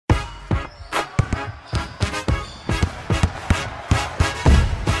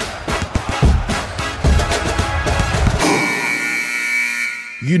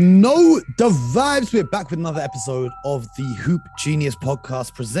You know the vibes. We're back with another episode of the Hoop Genius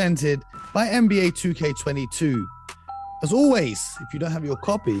podcast presented by NBA 2K22. As always, if you don't have your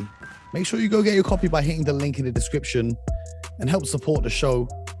copy, make sure you go get your copy by hitting the link in the description and help support the show,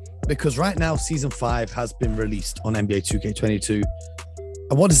 because right now Season 5 has been released on NBA 2K22.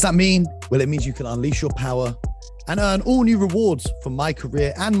 And what does that mean? Well, it means you can unleash your power and earn all new rewards for my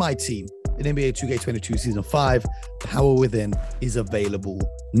career and my team. In NBA 2K22 Season 5, Power Within is available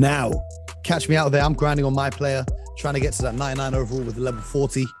now. Catch me out there. I'm grinding on my player, trying to get to that 99 overall with level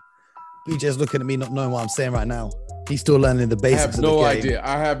 40. BJ's looking at me not knowing what I'm saying right now. He's still learning the basics of the game.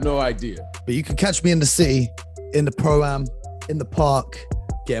 I have no idea. But you can catch me in the city, in the pro-am, in the park,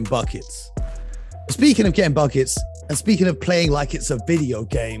 getting buckets. Speaking of getting buckets, and speaking of playing like it's a video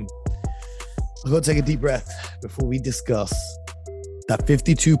game, I've got to take a deep breath before we discuss that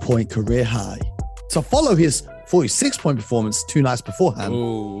 52-point career high to follow his 46-point performance 2 nights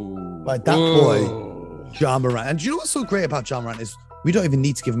beforehand by that boy, Ja Morant. And do you know what's so great about Ja Morant is we don't even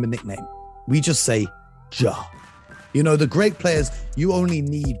need to give him a nickname. We just say Ja. You know, the great players, you only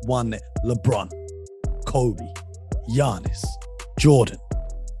need one. LeBron, Kobe, Giannis, Jordan,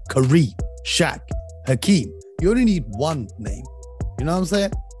 Kareem, Shaq, Hakeem. You only need one name. You know what I'm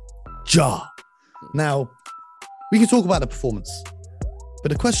saying? Ja. Now, we can talk about the performance.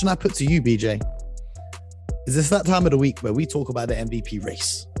 But the question I put to you, BJ, is this that time of the week where we talk about the MVP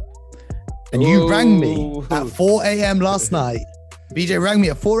race? And you rang me at 4 a.m. last night. BJ rang me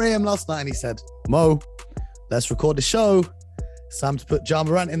at 4 a.m. last night and he said, Mo, let's record the show. It's time to put Ja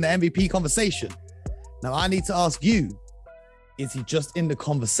Morant in the MVP conversation. Now, I need to ask you, is he just in the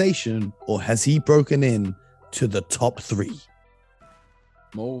conversation or has he broken in to the top 3?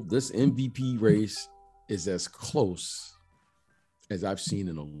 Mo, this MVP race is as close as I've seen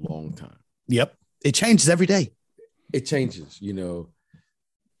in a long time. Yep. It changes every day. It changes. You know,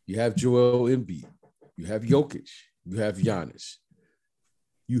 you have Joel Embiid, you have Jokic, you have Giannis.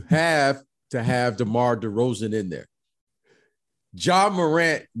 You have to have DeMar DeRozan in there. Ja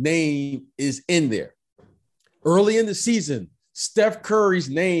Morant name is in there. Early in the season, Steph Curry's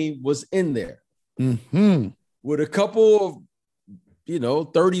name was in there. Mm-hmm. With a couple of,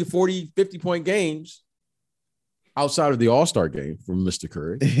 30, 40, 50-point games outside of the All-Star game from Mr.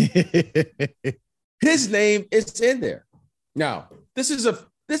 Curry. His name is in there. Now, this is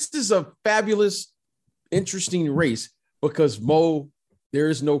a fabulous, interesting race because, Mo, there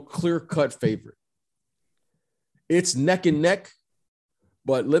is no clear-cut favorite. It's neck and neck,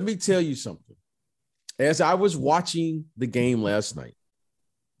 but let me tell you something. As I was watching the game last night,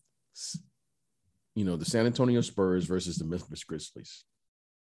 the San Antonio Spurs versus the Memphis Grizzlies,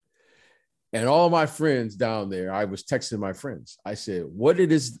 and all of my friends down there, I was texting my friends. I said, what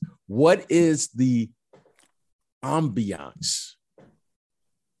is the ambiance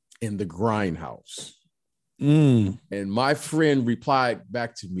in the grindhouse? And my friend replied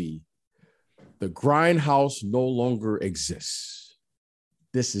back to me, the grindhouse no longer exists.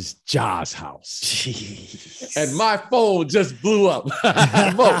 This is Ja's house. Jeez. And my phone just blew up.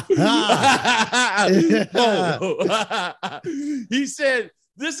 He said,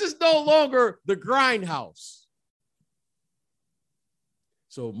 this is no longer the grindhouse.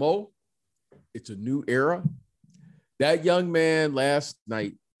 So, Mo, it's a new era. That young man last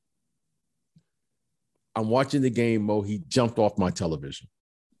night, I'm watching the game, Mo, he jumped off my television.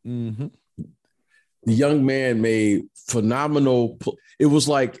 Mm-hmm. The young man made phenomenal. It was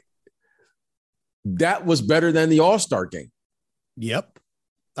like that was better than the All-Star game. Yep.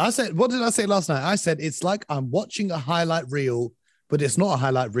 What did I say last night? I said, it's like I'm watching a highlight reel, but it's not a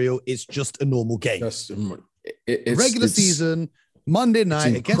highlight reel. It's just a normal game. It's regular season, Monday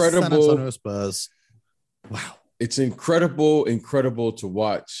night against the San Antonio Spurs. Wow. It's incredible to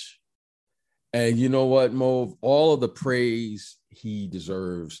watch. And you know what, Mo? All of the praise he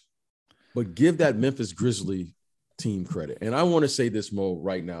deserves, but give that Memphis Grizzly team credit. And I want to say this, Mo,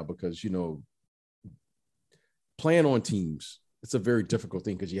 right now, because, playing on teams, it's a very difficult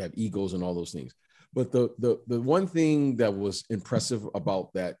thing because you have egos and all those things. But the one thing that was impressive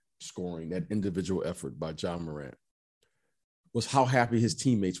about that scoring, that individual effort by Ja Morant, was how happy his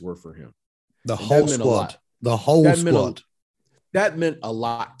teammates were for him. The whole squad. That meant a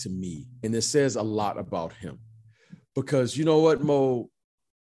lot to me, and it says a lot about him. Because you know what, Mo?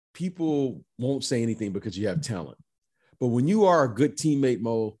 People won't say anything because you have talent. But when you are a good teammate,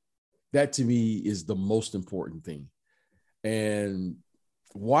 Mo, that to me is the most important thing. And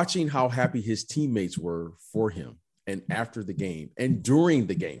watching how happy his teammates were for him and after the game and during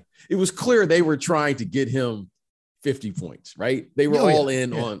the game, it was clear they were trying to get him 50 points, right? They were all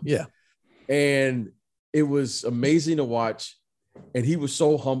in on. Yeah. And it was amazing to watch. and he was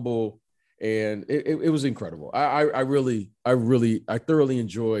so humble, and it was incredible. I thoroughly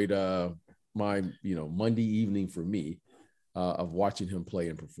enjoyed my Monday evening for me of watching him play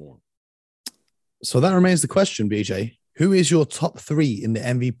and perform. So that remains the question, BJ. Who is your top 3 in the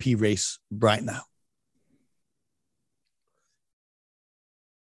MVP race right now?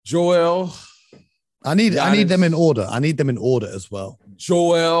 Joel. I need them in order. I need them in order as well.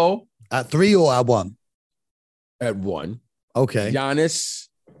 Joel at 3 or at 1? At 1. Okay. Giannis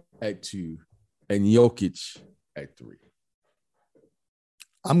at 2 and Jokic at 3.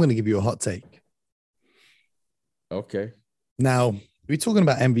 I'm going to give you a hot take. Okay. Now, we're talking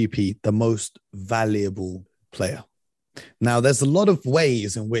about MVP, the most valuable player. Now, there's a lot of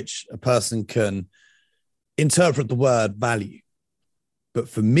ways in which a person can interpret the word value. But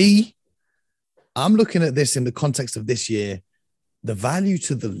for me, I'm looking at this in the context of this year, the value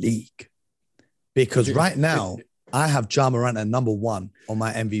to the league. Because right now, I have Ja Morant at number 1 on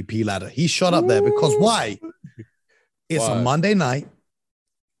my MVP ladder. He shot up there because why? It's a Monday night.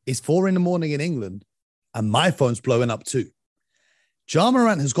 It's 4 a.m. in England, and my phone's blowing up too. Ja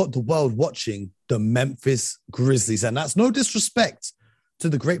Morant has got the world watching the Memphis Grizzlies, and that's no disrespect to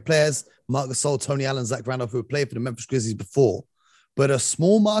the great players, Marc Gasol, Tony Allen, Zach Randolph, who have played for the Memphis Grizzlies before. But a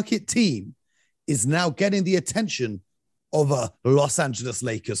small market team is now getting the attention of a Los Angeles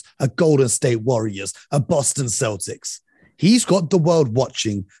Lakers, a Golden State Warriors, a Boston Celtics. He's got the world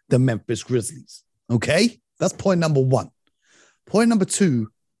watching the Memphis Grizzlies. Okay? That's point number 1. Point number 2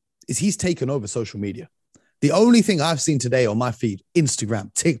 is he's taken over social media. The only thing I've seen today on my feed,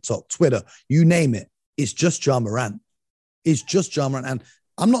 Instagram, TikTok, Twitter, you name it, is just Ja Morant. It's just Ja Morant. And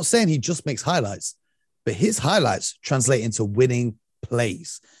I'm not saying he just makes highlights, but his highlights translate into winning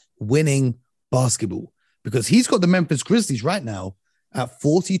plays, winning basketball, because he's got the Memphis Grizzlies right now at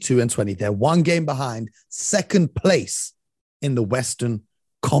 42-20. They're 1 game behind second place in the Western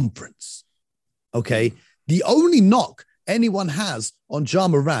Conference. Okay. The only knock anyone has on Ja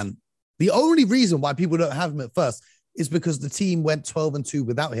Morant, the only reason why people don't have him at first is because the team went 12-2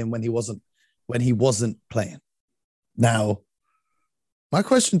 without him when he wasn't playing. Now, my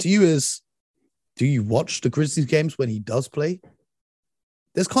question to you is, do you watch the Grizzlies games when he does play?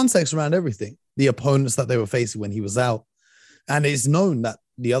 There's context around everything. The opponents that they were facing when he was out. And it's known that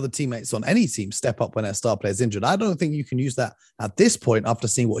the other teammates on any team step up when their star player's injured. I don't think you can use that at this point after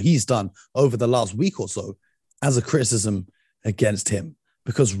seeing what he's done over the last week or so as a criticism against him.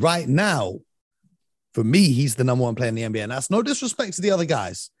 Because right now, for me, he's the number 1 player in the NBA. And that's no disrespect to the other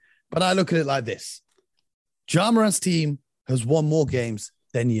guys. But I look at it like this. Ja Morant's team has won more games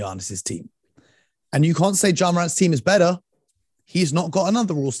than Giannis's team. And you can't say Ja Morant's team is better. He's not got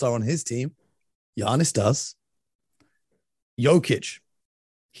another all-star on his team. Giannis does. Jokic,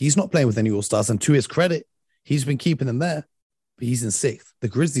 he's not playing with any all-stars. And to his credit, he's been keeping them there. But he's in 6th. The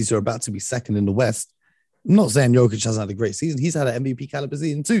Grizzlies are about to be 2nd in the West. I'm not saying Jokic hasn't had a great season. He's had an MVP caliber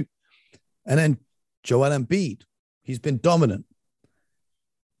season too. And then Joel Embiid, he's been dominant.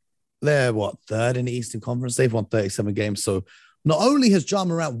 They're 3rd in the Eastern Conference. They've won 37 games. So not only has Ja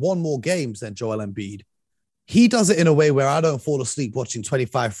Morant won more games than Joel Embiid, he does it in a way where I don't fall asleep watching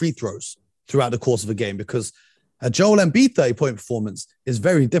 25 free throws throughout the course of a game, because a Joel Embiid 30-point performance is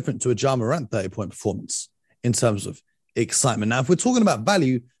very different to a Ja Morant 30-point performance in terms of excitement. Now, if we're talking about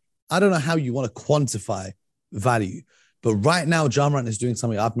value, I don't know how you want to quantify value, but right now, Ja Morant is doing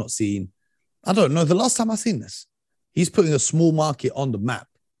something I've not seen. I don't know the last time I've seen this. He's putting a small market on the map,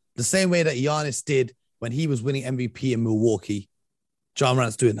 the same way that Giannis did when he was winning MVP in Milwaukee. Ja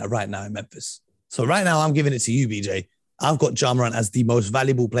Morant's doing that right now in Memphis. So right now, I'm giving it to you, BJ. I've got Ja Morant as the most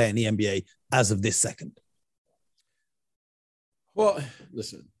valuable player in the NBA as of this second. Well,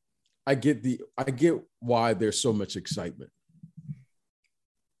 listen, I get why there's so much excitement.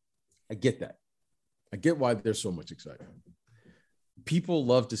 I get that. I get why there's so much excitement. People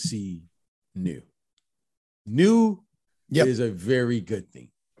love to see new. New is a very good thing.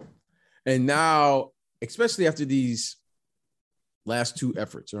 And now, especially after these last 2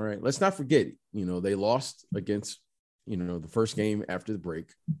 efforts, all right, let's not forget, they lost against, the first game after the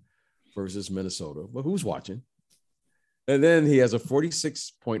break versus Minnesota. But who's watching? And then he has a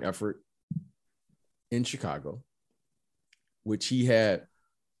 46-point effort in Chicago, which he had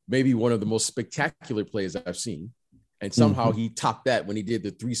maybe one of the most spectacular plays I've seen. And somehow he topped that when he did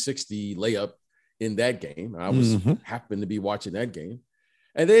the 360 layup in that game. I was happened to be watching that game.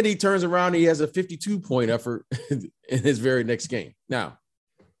 And then he turns around and he has a 52-point effort in his very next game. Now,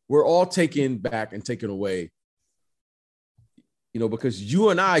 we're all taken back and taken away, because you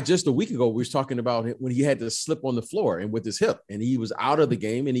and I just a week ago, we was talking about it when he had to slip on the floor and with his hip, and he was out of the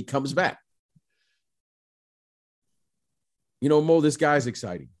game and he comes back. You know, Mo, this guy's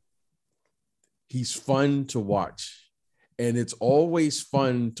exciting. He's fun to watch. And it's always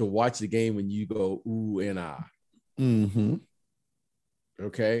fun to watch the game when you go, ooh and ah. Mm-hmm.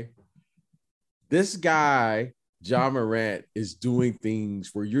 Okay. This guy, Ja Morant, is doing things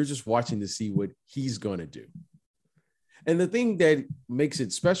where you're just watching to see what he's going to do. And the thing that makes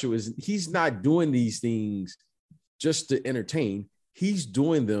it special is he's not doing these things just to entertain. He's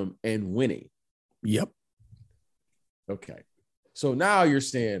doing them and winning. Yep. Okay. So now you're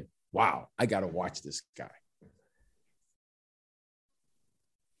saying, wow, I got to watch this guy.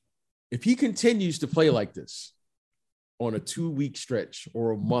 If he continues to play like this on a 2-week stretch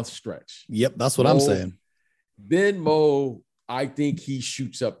or a month stretch. Yep, that's what I'm saying. Then Mo, I think he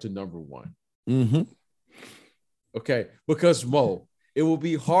shoots up to number 1. Mm-hmm. Okay, because Mo, it will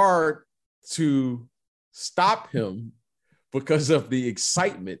be hard to stop him because of the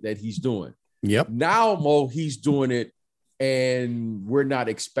excitement that he's doing. Yep. Now, Mo, he's doing it and we're not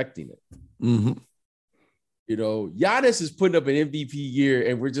expecting it. Mm-hmm. You know, Giannis is putting up an MVP year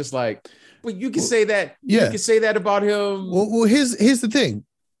and we're just like, but you can say that. Yeah. You can say that about him. Well, here's the thing.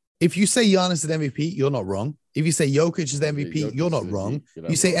 If you say Giannis is the MVP, you're not wrong. If you say Jokic is the MVP, you're not wrong.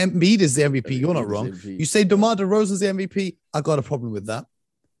 You say Embiid is the MVP, you're not wrong. You say DeMar DeRozan is the MVP, I got a problem with that.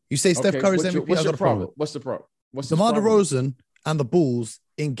 You say Steph Curry is the MVP, I got a problem. What's the problem? DeMar DeRozan and the Bulls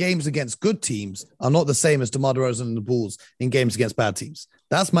in games against good teams are not the same as DeMar DeRozan and the Bulls in games against bad teams.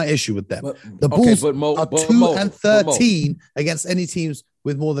 That's my issue with them. The Bulls are 2-13 against any teams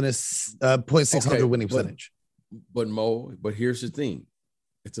with more than a .600 winning percentage. But here's the thing.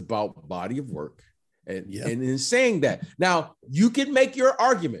 It's about body of work. And in saying that, now you can make your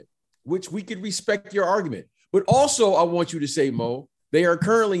argument, which we could respect your argument. But also, I want you to say, Mo, they are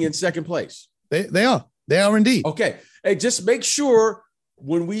currently in second place. They are. They are indeed. Okay. And just make sure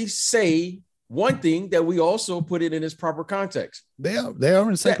when we say one thing that we also put it in its proper context. They are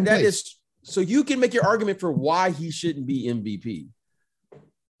in second place. So you can make your argument for why he shouldn't be MVP.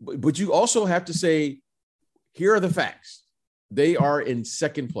 But you also have to say, here are the facts. They are in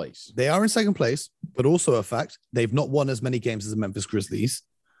second place. They are in second place, but also a fact, they've not won as many games as the Memphis Grizzlies.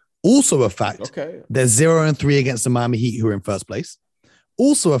 Also a fact, they're 0-3 against the Miami Heat, who are in first place.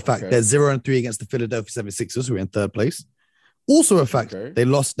 Also a fact, they're 0-3 against the Philadelphia 76ers, who are in third place. Also a fact,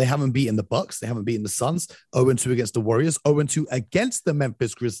 they haven't beaten the Bucks, they haven't beaten the Suns, 0-2 against the Warriors, 0-2 against the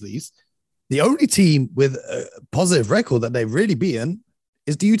Memphis Grizzlies. The only team with a positive record that they've really beaten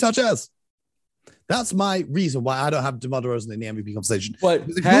is the Utah Jazz. That's my reason why I don't have DeMar DeRozan in the MVP conversation. But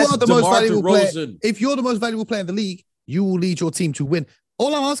if you are the most valuable player, if you're the most valuable player in the league, you will lead your team to win.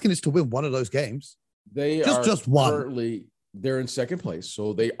 All I'm asking is to win one of those games. They just one. Currently, they're in second place,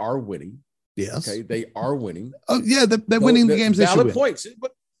 so they are winning. Yes. Okay, they are winning. Oh yeah, they're winning the games. Valid points.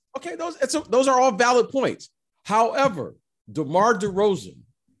 But okay, those are all valid points. However, DeMar DeRozan,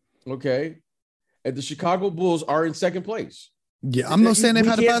 okay, and the Chicago Bulls are in second place. Yeah, I'm not saying they've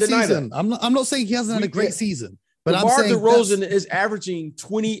had a bad season. I'm not saying he hasn't had a great season. But DeMar DeRozan is averaging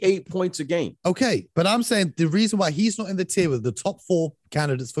 28 points a game. Okay, but I'm saying the reason why he's not in the tier with the top 4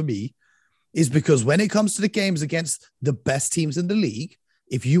 candidates for me is because when it comes to the games against the best teams in the league,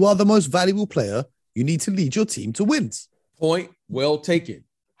 if you are the most valuable player, you need to lead your team to wins. Point well taken.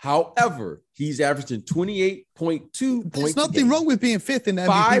 However, he's averaging 28.2 points. There's nothing wrong with being fifth in the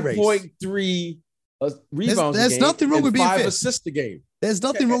MVP race. 5.3 rebounds. There's nothing wrong with being 5 fifth. assists a game. There's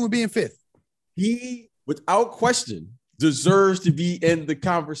nothing wrong with being fifth. He, without question, deserves to be in the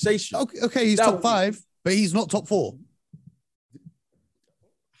conversation. Okay, he's top 5, but he's not top 4.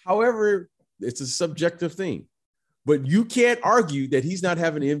 However, it's a subjective thing. But you can't argue that he's not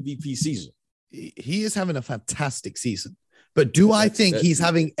having an MVP season. He is having a fantastic season. But do I think he's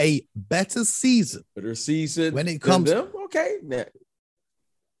having a better season? Better season when it comes to them? Okay.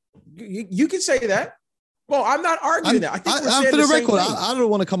 You can say that. Well, I'm not arguing that. I think for the record, I don't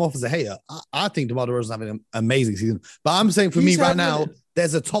want to come off as a hater. I think DeMar DeRozan is having an amazing season. But I'm saying for me right now,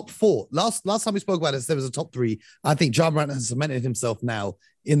 there's a top 4. Last time we spoke about this, there was a top 3. I think Ja Morant has cemented himself now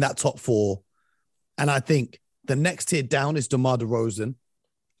in that top 4. And I think the next tier down is DeMar DeRozan.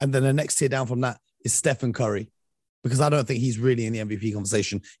 And then the next tier down from that is Stephen Curry. Because I don't think he's really in the MVP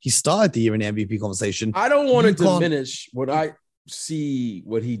conversation. He started the year in the MVP conversation. I don't want to diminish what I see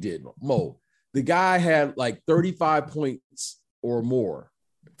what he did, Mo. The guy had like 35 points or more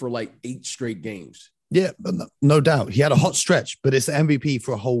for like 8 straight games. Yeah, no doubt. He had a hot stretch, but it's the MVP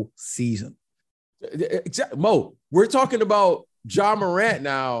for a whole season. Exactly. Mo, we're talking about Ja Morant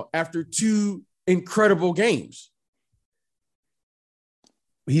now after 2 incredible games.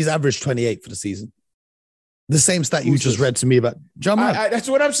 He's averaged 28 for the season. The same stat you just read to me about Ja Morant. That's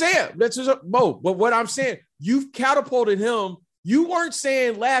what I'm saying. That's just, Mo. But what I'm saying, you've catapulted him. You weren't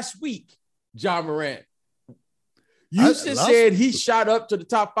saying last week, Ja Morant. You said he shot up to the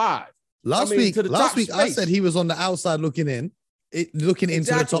top 5. Last week, I said he was on the outside looking into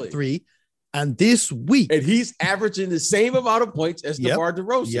the top 3. And this week, and he's averaging the same amount of points as DeMar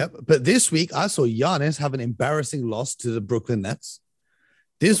DeRozan. Yep. But this week, I saw Giannis have an embarrassing loss to the Brooklyn Nets.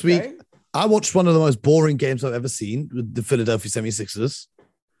 This week, I watched one of the most boring games I've ever seen with the Philadelphia 76ers.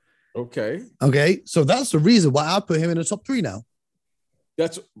 Okay. So that's the reason why I put him in the top 3 now.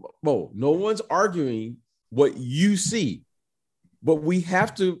 No one's arguing what you see, but we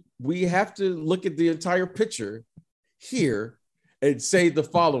have to look at the entire picture here and say the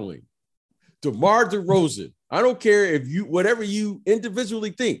following. DeMar DeRozan, I don't care if whatever you individually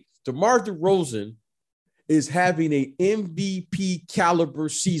think, DeMar DeRozan is having an MVP caliber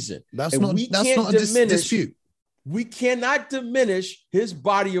season. That's not a dispute. We cannot diminish his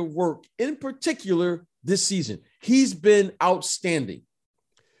body of work, in particular this season. He's been outstanding.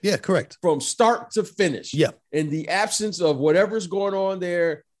 Yeah, correct. From start to finish. Yeah. In the absence of whatever's going on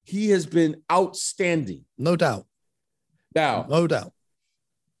there, he has been outstanding. No doubt. No doubt.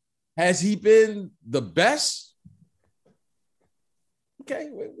 Has he been the best? Okay,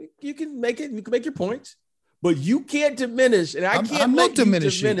 you can make it. You can make your point, but you can't diminish. And I'm not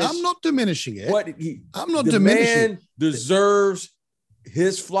diminishing. I'm not diminishing it. I'm not the diminishing. Man deserves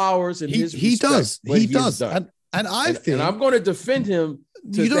his flowers and his respect. He does. And I think, and I'm going to defend him.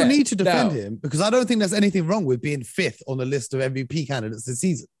 You don't need to defend him because I don't think there's anything wrong with being 5th on the list of MVP candidates this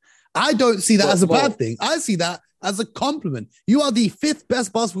season. I don't see that as a bad thing. I see that as a compliment. You are the 5th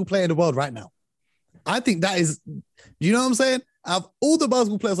best basketball player in the world right now. I think that is, you know what I'm saying? Out of all the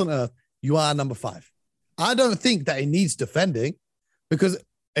basketball players on earth, you are number 5. I don't think that it needs defending because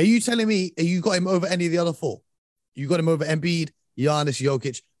are you telling me you got him over any of the other 4? You got him over Embiid, Giannis,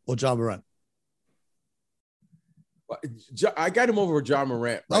 Jokic, or Ja Morant? I got him over Ja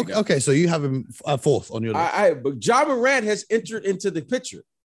Morant. Okay, so you have him 4th on your list. But Ja Morant has entered into the picture.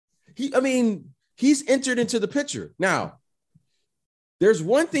 He's entered into the picture. Now, there's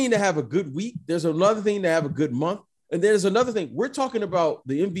one thing to have a good week. There's another thing to have a good month. And there's another thing. We're talking about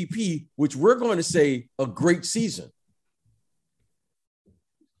the MVP, which we're going to say a great season.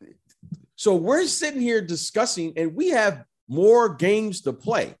 So we're sitting here discussing, and we have more games to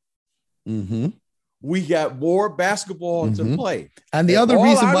play. Mm-hmm. We got more basketball to play. And the other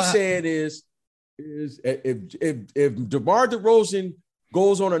reason I'm saying is if DeMar DeRozan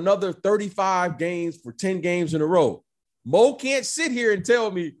goes on another 35 games for 10 games in a row, Mo can't sit here and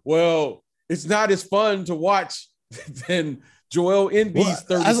tell me, well, it's not as fun to watch than Joel Embiid's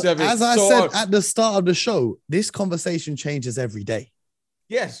 37. As I said at the start of the show, this conversation changes every day.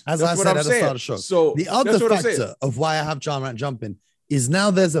 Yes. As I said at the start of the show. So the other factor of why I have Ja Morant jumping is now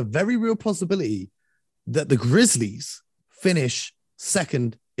there's a very real possibility that the Grizzlies finish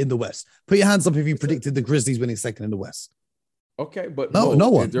 2nd in the West. Put your hands up if you predicted the Grizzlies winning 2nd in the West. Okay, but no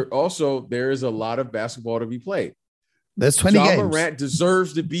one. There is a lot of basketball to be played. There's 20 games. Ja Morant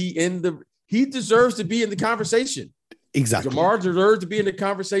deserves to be in the conversation. Exactly. DeMar deserves to be in the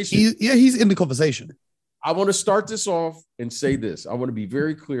conversation. He's in the conversation. I want to start this off and say this. I want to be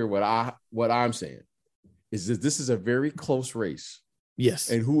very clear what I'm saying is that this is a very close race. Yes.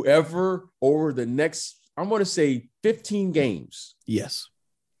 And whoever over the next, I'm going to say 15 games. Yes.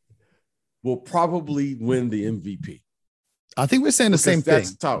 Will probably win the MVP. I think we're saying the same thing.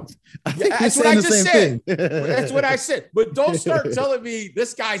 That's tough. That's what I just said. That's what I said. But don't start telling me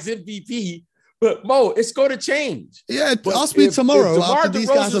this guy's MVP. But Mo, it's going to change. Yeah, ask me tomorrow after these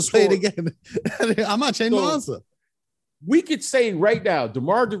guys have played again. I might change my answer. We could say right now,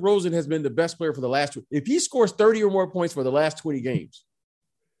 DeMar DeRozan has been the best player for the last. If he scores 30 or more points for the last 20 games,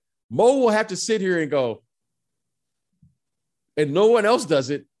 Mo will have to sit here and go, and no one else does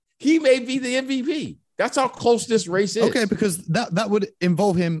it. He may be the MVP. That's how close this race is. Okay, because that would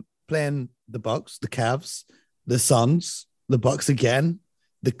involve him playing the Bucks, the Cavs, the Suns, the Bucks again.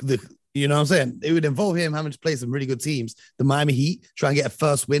 The you know what I'm saying? It would involve him having to play some really good teams. The Miami Heat, try and get a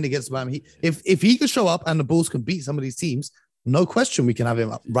first win against the Miami Heat. If he could show up and the Bulls can beat some of these teams, no question we can have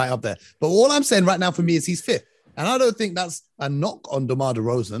him right up there. But all I'm saying right now for me is he's 5th. And I don't think that's a knock on DeMar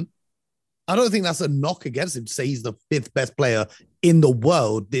DeRozan. I don't think that's a knock against him to say he's the 5th best player in the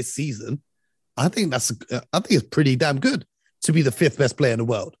world this season. I think it's pretty damn good to be the 5th best player in the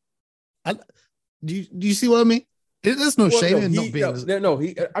world. Do you see what I mean? There's no shame in not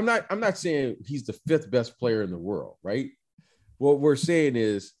being. I'm not saying he's the 5th best player in the world, right? What we're saying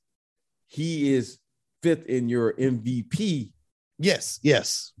is he is 5th in your MVP. Yes.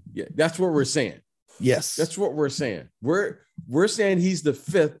 Yeah, that's what we're saying. Yes. That's what we're saying. We're saying he's the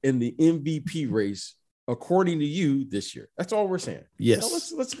 5th in the MVP race according to you this year. That's all we're saying.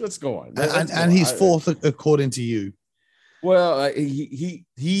 Yes. Let's go on. And he's 4th according to you. Well,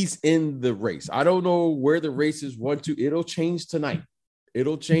 he's in the race. I don't know where the race is 1-2. It'll change tonight.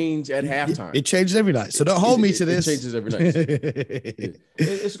 It'll change at halftime. It changes every night. So don't hold me to this. It changes every night.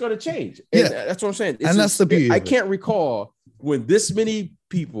 It's going to change. And that's what I'm saying. And that's the beauty. I can't recall when this many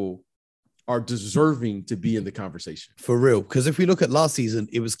people are deserving to be in the conversation. For real. Because if we look at last season,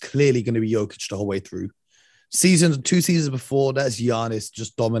 it was clearly going to be Jokic the whole way through. 2 seasons before, that's Giannis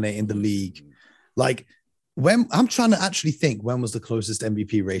just dominating the league. Like, when I'm trying to actually think, when was the closest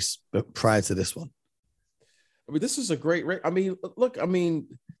MVP race prior to this one? I mean, this is a great race. I mean, look,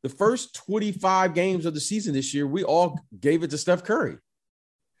 the first 25 games of the season this year, we all gave it to Steph Curry.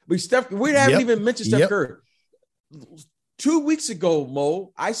 We haven't even mentioned Steph Curry. 2 weeks ago,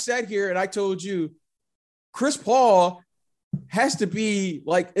 Mo, I sat here and I told you Chris Paul has to be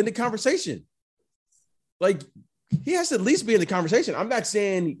like in the conversation. Like, he has to at least be in the conversation. I'm not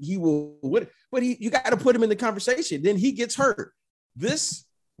saying he will win, but you got to put him in the conversation. Then he gets hurt. This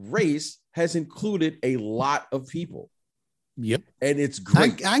race has included a lot of people. Yep. And it's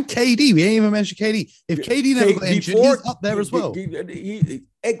great. And KD. We ain't even mentioned KD. If KD never got injured, he's up there as well.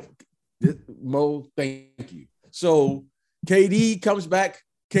 Mo, thank you. So KD comes back.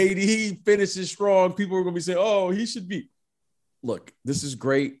 KD finishes strong. People are going to be saying, oh, he should be. Look, this is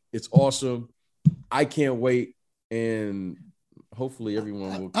great. It's awesome. I can't wait. And hopefully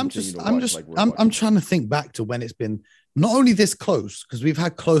everyone will continue to watch. I'm trying to think back to when it's been not only this close, because we've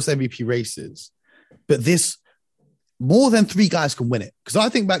had close MVP races, but this more than 3 guys can win it. Because I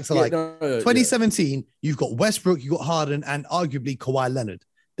think back to 2017, you've got Westbrook, you've got Harden, and arguably Kawhi Leonard.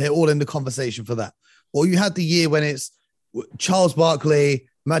 They're all in the conversation for that. Or you had the year when it's Charles Barkley,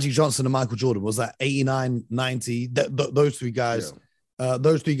 Magic Johnson, and Michael Jordan. Was that 89, 90? Those 3 guys. Yeah.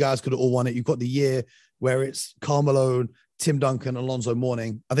 Those 3 guys could have all won it. You've got the year where it's Karl Malone, Tim Duncan, Alonzo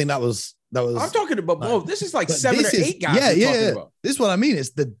Mourning. I think that was. I'm talking about both. This is like 7 or 8 guys. Yeah. This is what I mean.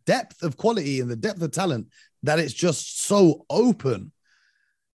 It's the depth of quality and the depth of talent that it's just so open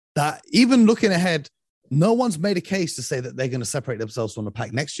that even looking ahead, no one's made a case to say that they're going to separate themselves from the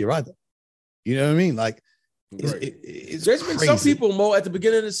pack next year either. You know what I mean? Like, it's there's crazy. been some people, Mo, at the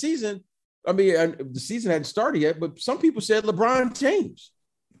beginning of the season. I mean, the season hadn't started yet, but some people said LeBron James.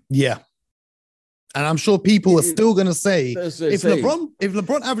 Yeah. And I'm sure people are still going to say, if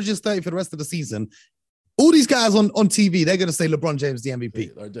LeBron averages 30 for the rest of the season, all these guys on TV, they're going to say LeBron James the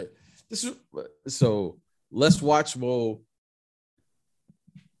MVP. So let's watch Mo.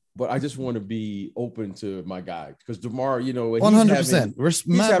 But I just want to be open to my guy because DeMar,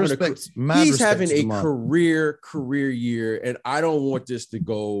 100%. He's having a career year, and I don't want this to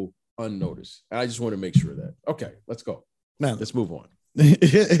go unnoticed. And I just want to make sure of that. Okay, let's go. Man, let's move on.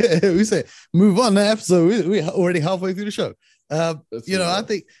 We say move on. That episode, we're already halfway through the show. I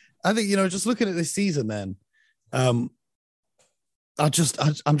think just looking at this season, then, I'm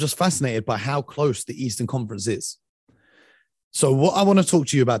just fascinated by how close the Eastern Conference is. So what I want to talk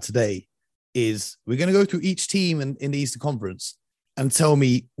to you about today is we're going to go through each team in the Eastern Conference and tell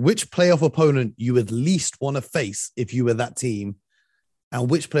me which playoff opponent you would least want to face if you were that team and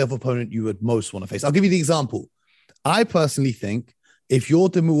which playoff opponent you would most want to face. I'll give you the example. I personally think if you're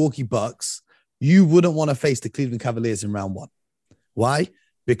the Milwaukee Bucks, you wouldn't want to face the Cleveland Cavaliers in round 1. Why?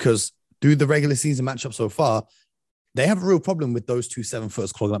 Because through the regular season matchup so far, they have a real problem with those 2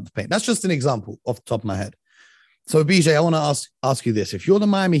 7-footers clogging up the paint. That's just an example off the top of my head. So, BJ, I want to ask you this. If you're the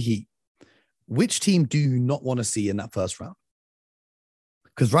Miami Heat, which team do you not want to see in that first round?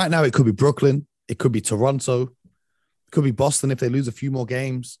 Because right now it could be Brooklyn. It could be Toronto. It could be Boston if they lose a few more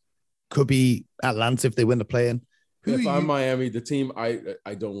games. Could be Atlanta if they win the play-in. If I'm Miami, the team I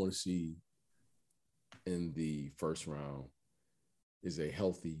don't want to see in the first round is a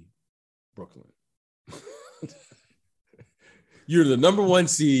healthy Brooklyn. You're the number 1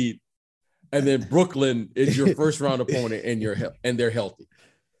 seed. And then Brooklyn is your first round opponent, and they're healthy.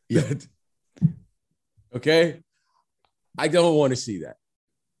 Yeah. Okay, I don't want to see that.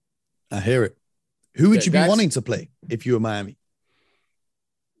 I hear it. Who would you be wanting to play if you were Miami?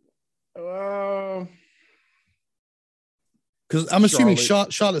 Because I'm assuming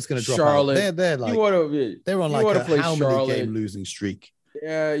Charlotte's going to drop out. They're like they're on like a how many game losing streak.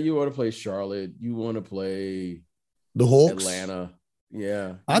 Yeah, you want to play Charlotte. You want to play the Hawks, Atlanta.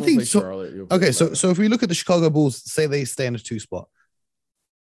 Yeah, I think so. Okay, so if we look at the Chicago Bulls, say they stay in the 2 spot,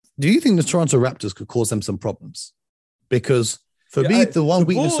 do you think the Toronto Raptors could cause them some problems? Because for me, the one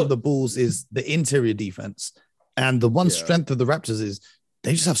weakness of the Bulls is the interior defense, and the one strength of the Raptors is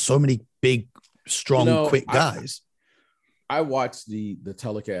they just have so many big strong, quick guys. I watched the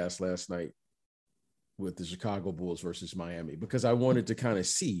telecast last night with the Chicago Bulls versus Miami because I wanted to kind of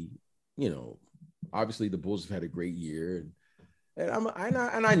see, obviously the Bulls have had a great year, and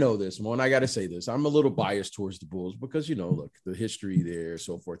I know this, Mo, and I got to say this, I'm a little biased towards the Bulls because look, the history there,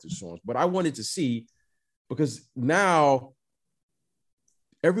 so forth and so on. But I wanted to see because now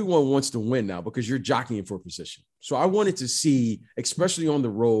everyone wants to win now because you're jockeying for position. So I wanted to see, especially on the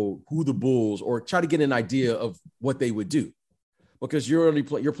road, who the Bulls or try to get an idea of what they would do. Because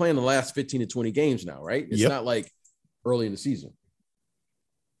you're playing the last 15 to 20 games now, right? It's not like early in the season.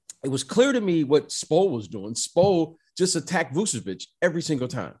 It was clear to me what Spo was doing. Spo just attacked Vucevic every single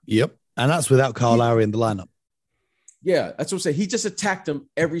time. Yep. And that's without Kyle Lowry in the lineup. Yeah, that's what I'm saying. He just attacked him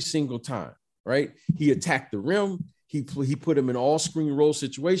every single time, right? He attacked the rim. He put him in all screen roll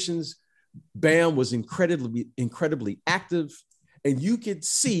situations. Bam was incredibly active. And you could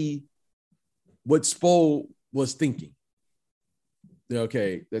see what Spo was thinking.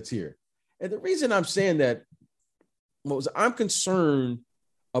 Okay, that's here. And the reason I'm saying that was I'm concerned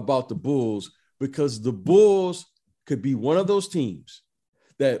about the Bulls because the Bulls could be one of those teams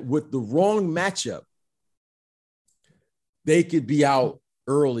that with the wrong matchup, they could be out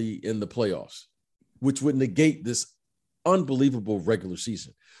early in the playoffs, which would negate this unbelievable regular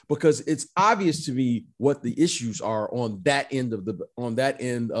season because it's obvious to me what the issues are on that end of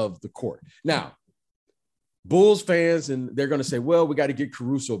the court. Now, Bulls fans, and they're going to say, well, we got to get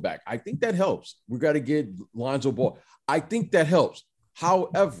Caruso back. I think that helps. We got to get Lonzo Ball. I think that helps.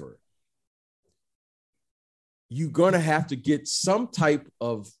 However, you're going to have to get some type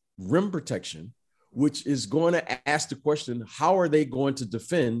of rim protection, which is going to ask the question, how are they going to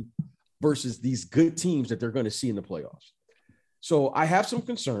defend versus these good teams that they're going to see in the playoffs? So I have some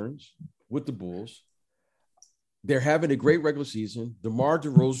concerns with the Bulls. They're having a great regular season. DeMar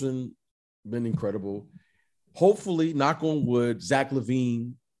DeRozan been incredible. Hopefully, knock on wood, Zach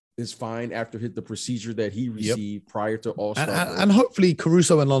LaVine is fine after the procedure that he received prior to All-Star. And hopefully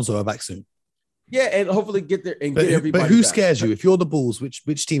Caruso and Lonzo are back soon. Yeah, and hopefully get there and get everybody But who back. scares you? If you're the Bulls,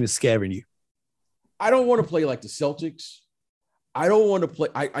 which team is scaring you? I don't want to play like the Celtics. I don't want to play.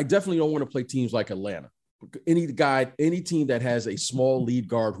 I definitely don't want to play teams like Atlanta. Any team that has a small lead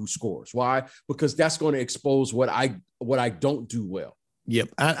guard who scores. Why? Because that's going to expose what I don't do well. Yep.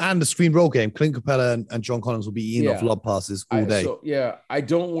 And the screen roll game, Clint Capella and John Collins will be eating off lob passes all day. I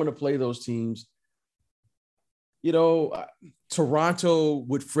don't want to play those teams. Toronto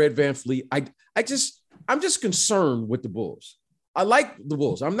with Fred VanVleet. I'm just concerned with the Bulls. I like the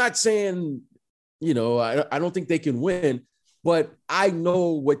Bulls. I'm not saying, I don't think they can win, but I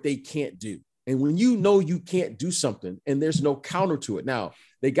know what they can't do. And when you can't do something and there's no counter to it. Now,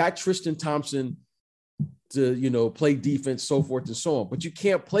 they got Tristan Thompson to, play defense, so forth and so on. But you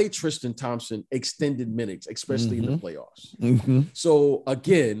can't play Tristan Thompson extended minutes, especially in the playoffs. Mm-hmm. So,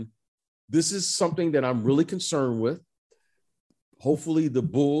 again, this is something that I'm really concerned with. Hopefully the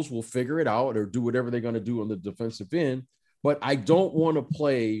Bulls will figure it out or do whatever they're going to do on the defensive end. But I don't want to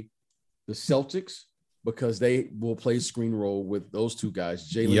play the Celtics because they will play screen roll with those two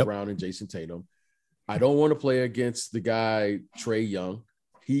guys, Jaylen Brown and Jason Tatum. I don't want to play against the guy, Trae Young.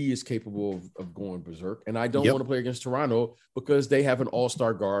 He is capable of going berserk. And I don't want to play against Toronto because they have an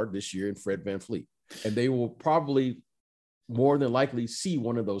all-star guard this year in Fred VanVleet. And they will probably more than likely see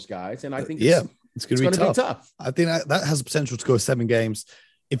one of those guys. And I think it's going to be tough. I think that has the potential to go 7 games.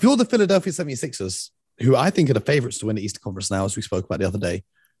 If you're the Philadelphia 76ers, who I think are the favorites to win the Eastern Conference now, as we spoke about the other day,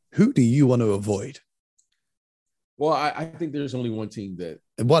 who do you want to avoid? Well, I think there's only one team that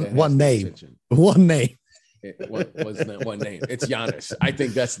one name. One name. One name. It's Giannis. I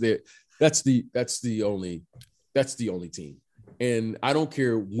think that's the only team. And I don't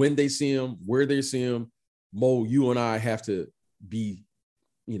care when they see him, where they see him. Mo, you and I have to be,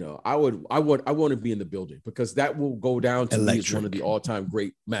 I want to be in the building because that will go down to me as one of the all-time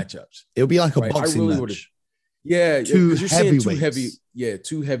great matchups. It'll be like a boxing match. Yeah, two heavyweights.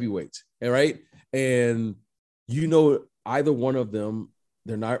 Two heavyweights. All right. And either one of them,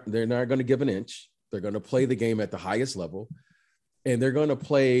 they're not going to give an inch. They're going to play the game at the highest level, and they're going to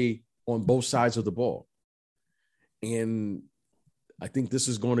play on both sides of the ball. And I think this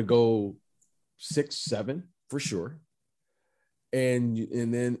is going to go 6-7 for sure. And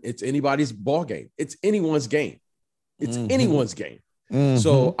then it's anybody's ball game. It's anyone's game. It's anyone's game. Mm-hmm.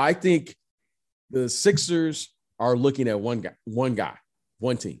 So I think the Sixers are looking at one guy,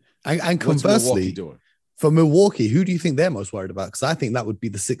 one team. And conversely, for Milwaukee, who do you think they're most worried about? Because I think that would be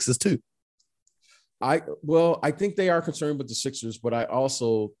the Sixers too. I think they are concerned with the Sixers, but I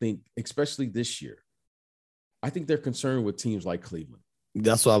also think, especially this year, I think they're concerned with teams like Cleveland.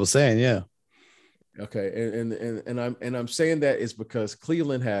 That's what I was saying, yeah. Okay, and I'm saying that is because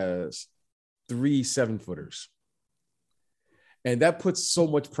Cleveland has 3 7-footers, and that puts so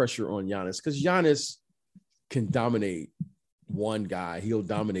much pressure on Giannis because Giannis can dominate one guy, he'll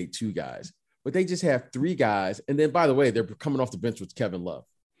dominate 2 guys, but they just have 3 guys. And then, by the way, they're coming off the bench with Kevin Love,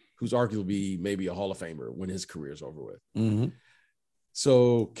 who's arguably maybe a Hall of Famer when his career is over with. Mm-hmm.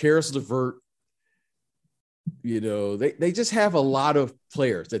 So Karis LeVert, they just have a lot of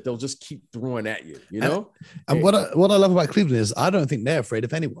players that they'll just keep throwing at you, And what I love about Cleveland is I don't think they're afraid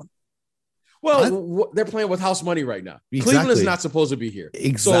of anyone. Well, they're playing with house money right now. Exactly. Cleveland is not supposed to be here.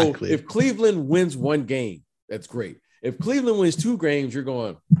 Exactly. So if Cleveland wins 1 game, that's great. If Cleveland wins 2 games, you're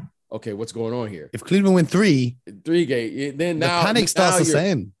going, okay, what's going on here? If Cleveland win 3 games, then the panic starts the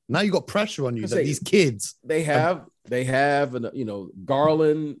same. Now you got pressure on you that these kids. They have,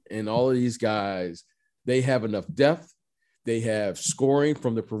 Garland and all of these guys, they have enough depth. They have scoring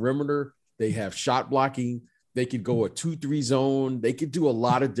from the perimeter. They have shot blocking. They could go a 2-3 zone. They could do a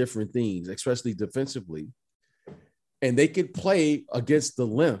lot of different things, especially defensively. And they could play against the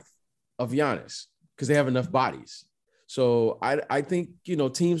length of Giannis because they have enough bodies. So I think,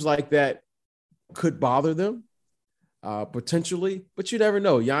 teams like that could bother them potentially, but you never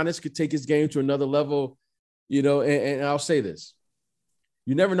know. Giannis could take his game to another level, and I'll say this.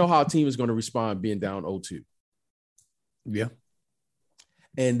 You never know how a team is going to respond being down 0-2. Yeah.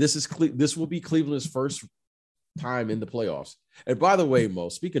 And this will be Cleveland's first time in the playoffs. And by the way, Mo,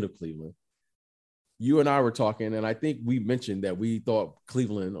 speaking of Cleveland, you and I were talking, and I think we mentioned that we thought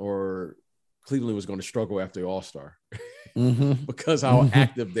Cleveland was going to struggle after All-Star because how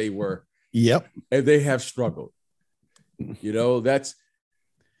active they were. Yep. And they have struggled. I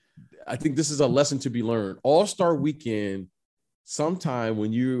think this is a lesson to be learned. All-Star weekend, sometime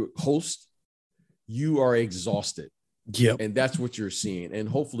when you host, you are exhausted. Yep. And that's what you're seeing. And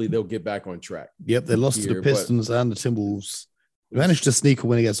hopefully they'll get back on track. Yep. They lost to the Pistons and the Timberwolves. They managed to sneak a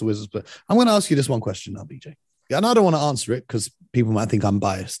win against the Wizards. But I'm going to ask you this one question now, BJ. And I don't want to answer it because people might think I'm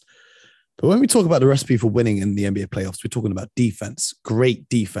biased. But when we talk about the recipe for winning in the NBA playoffs, we're talking about defense, great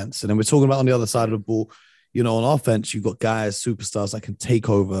defense. And then we're talking about on the other side of the ball, on offense, you've got guys, superstars that can take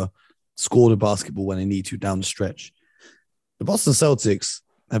over, score the basketball when they need to down the stretch. The Boston Celtics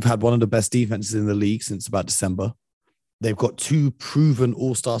have had one of the best defenses in the league since about December. They've got 2 proven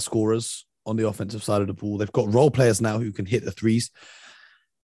all-star scorers on the offensive side of the ball. They've got role players now who can hit the threes.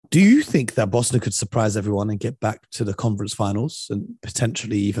 Do you think that Boston could surprise everyone and get back to the conference finals and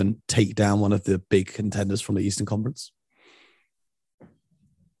potentially even take down one of the big contenders from the Eastern Conference?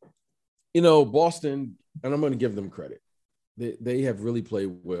 Boston, and I'm going to give them credit. They have really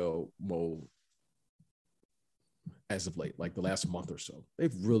played well, Mo, as of late, like the last month or so.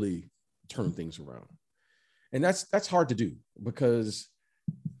 They've really turned things around. And that's hard to do because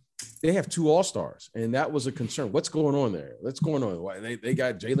they have 2 all-stars, and that was a concern. What's going on there? What's going on? Why they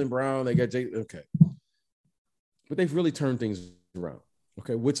got Jaylen Brown, okay. But they've really turned things around,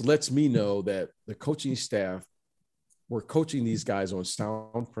 okay, which lets me know that the coaching staff were coaching these guys on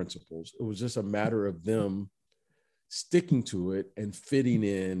sound principles. It was just a matter of them sticking to it and fitting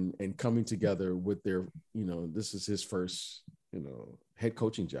in and coming together with their, this is his first, head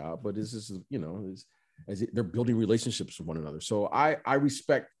coaching job, but this is, as they're building relationships with one another. So I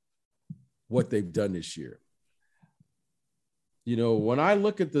respect what they've done this year. When I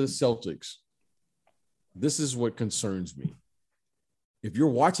look at the Celtics, this is what concerns me. If you're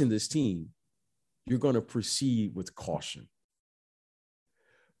watching this team, you're going to proceed with caution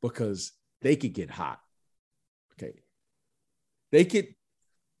because they could get hot. Okay.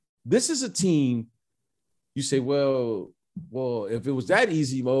 This is a team you say, well, if it was that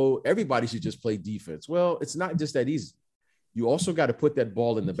easy, Mo, everybody should just play defense. Well, it's not just that easy. You also got to put that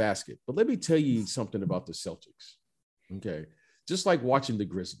ball in the basket. But let me tell you something about the Celtics. Okay. Just like watching the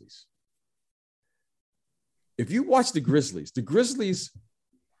Grizzlies. If you watch the Grizzlies,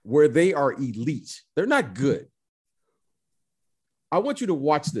 where they are elite, they're not good. I want you to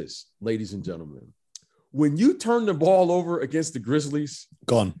watch this, ladies and gentlemen. When you turn the ball over against the Grizzlies,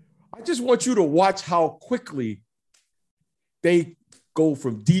 gone. I just want you to watch how quickly they go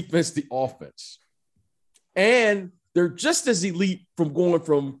from defense to offense. And they're just as elite from going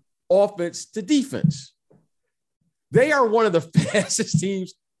from offense to defense. They are one of the fastest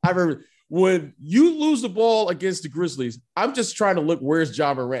teams I've ever. When you lose the ball against the Grizzlies, I'm just trying to look, where's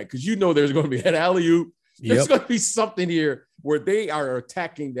Ja Morant? Because there's going to be an alley-oop. There's going to be something here where they are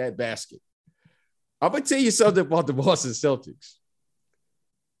attacking that basket. I'm going to tell you something about the Boston Celtics.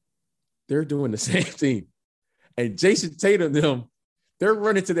 They're doing the same thing. And Jason Tatum, they're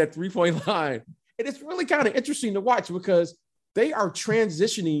running to that three-point line. And it's really kind of interesting to watch because they are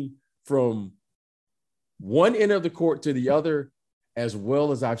transitioning from one end of the court to the other as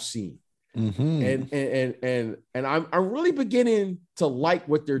well as I've seen. And I'm really beginning to like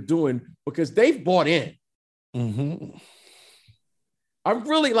what they're doing because they've bought in. I'm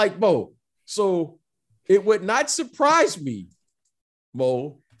really like, Mo. So it would not surprise me,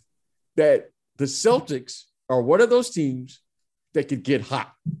 Mo, that the Celtics are one of those teams that could get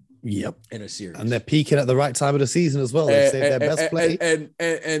hot. Yep. In a series. And they're peaking at the right time of the season as well. They saved their best play.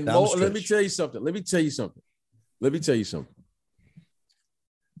 And Mo, let me tell you something.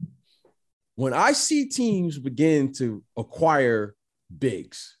 When I see teams begin to acquire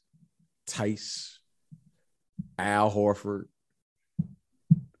bigs, Tice, Al Horford,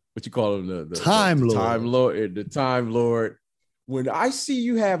 what you call him? The Time Lord. When I see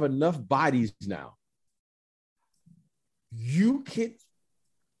you have enough bodies now, you can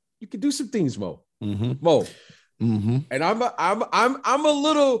do some things, Mo. Mo. And I'm a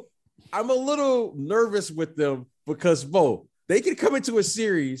little nervous with them because, Mo, they can come into a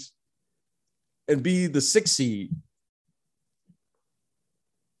series and be the 6th seed,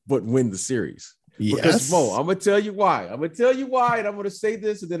 but win the series. Yes. Because, Mo, I'm going to tell you why. And I'm going to say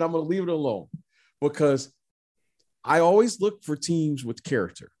this, and then I'm going to leave it alone. Because I always look for teams with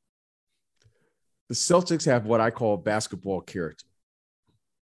character. The Celtics have what I call basketball character.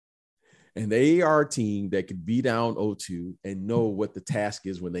 And they are a team that can be down 0-2 and know what the task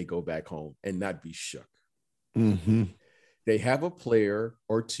is when they go back home and not be shook. They have a player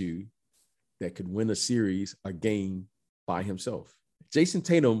or two that could win a series, a game by himself. Jason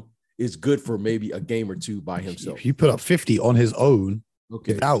Tatum is good for maybe a game or two by himself. He put up 50 on his own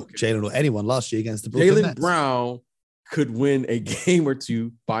without Jalen or anyone last year against the Brooklyn Nets. Jalen Brown could win a game or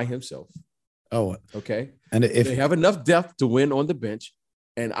two by himself. Oh, okay. And if they have enough depth to win on the bench,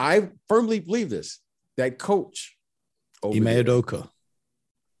 and I firmly believe this, that coach Ime Udoka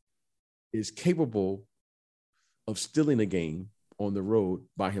is capable of stealing a game on the road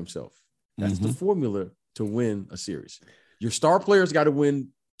by himself. That's the formula to win a series. Your star players got to win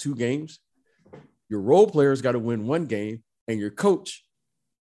 2 games. Your role players got to win 1 game, and your coach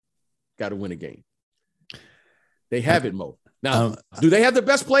got to win a game. They have it, Mo. Now, do they have the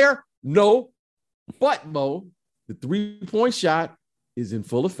best player? No. But, Mo, the 3-point shot is in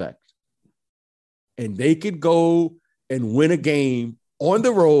full effect. And they could go and win a game on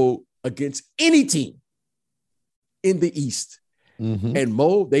the road against any team in the East. And,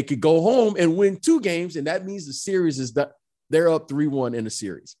 Mo, they could go home and win 2 games, and that means the series is that they're up 3-1 in the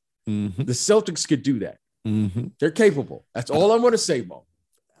series. The Celtics could do that. They're capable. That's all I'm going to say, Mo.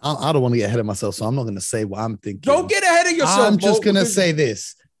 I don't want to get ahead of myself, so I'm not going to say what I'm thinking. Don't get ahead of yourself, I'm just going to say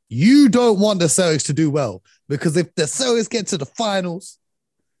this. You don't want the Celtics to do well, because if the Celtics get to the finals,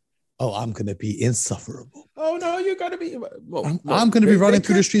 I'm going to be insufferable. Oh, no, you're going to be. I'm going to be running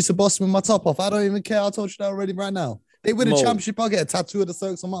through the streets of Boston with my top off. I don't even care. I told you that already right now. They win a championship, I'll get a tattoo of the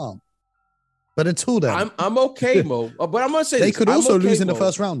Celtics on my arm. But until then, I'm okay, Mo. But I'm going to say they could also lose in the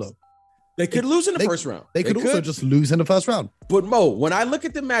first round, though. They could lose in the first round. They could also just lose in the first round. But, Mo, when I look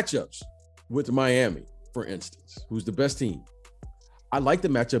at the matchups with Miami, for instance, who's the best team, I like the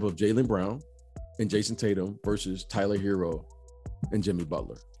matchup of Jaylen Brown and Jason Tatum versus Tyler Hero and Jimmy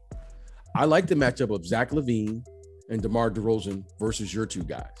Butler. I like the matchup of Zach LaVine and DeMar DeRozan versus your 2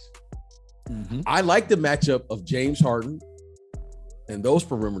 guys. I like the matchup of James Harden and those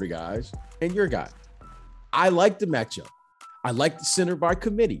perimeter guys and your guy. I like the matchup. I like the center by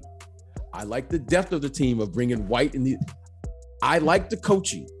committee. I like the depth of the team of bringing White in the. I like the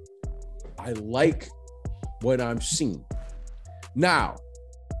coaching. I like what I'm seeing. Now,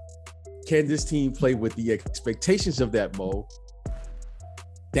 can this team play with the expectations of that, Mo?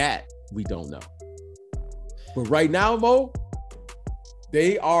 That we don't know. But right now, Mo,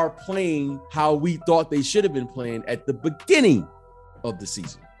 they are playing how we thought they should have been playing at the beginning of the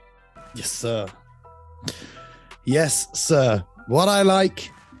season. Yes, sir. Yes, sir. What I like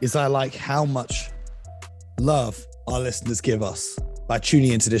is how much love our listeners give us by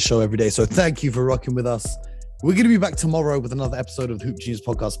tuning into this show every day. So thank you for rocking with us. We're going to be back tomorrow with another episode of the Hoop Genius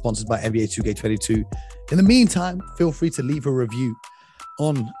podcast sponsored by NBA 2K22. In the meantime, feel free to leave a review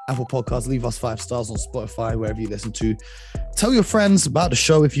on Apple Podcasts. Leave us 5 stars on Spotify, wherever you listen to. Tell your friends about the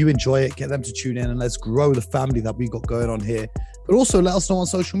show if you enjoy it. Get them to tune in and let's grow the family that we got going on here. But also let us know on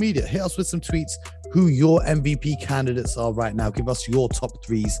social media. Hit us with some tweets who your MVP candidates are right now. Give us your top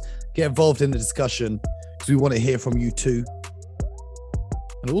 3s. Get involved in the discussion because we want to hear from you too.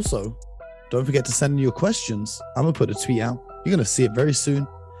 And also, don't forget to send in your questions. I'm going to put a tweet out. You're going to see it very soon.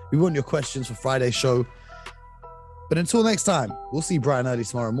 We want your questions for Friday's show. But until next time, we'll see you bright and early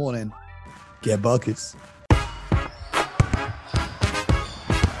tomorrow morning. Get buckets.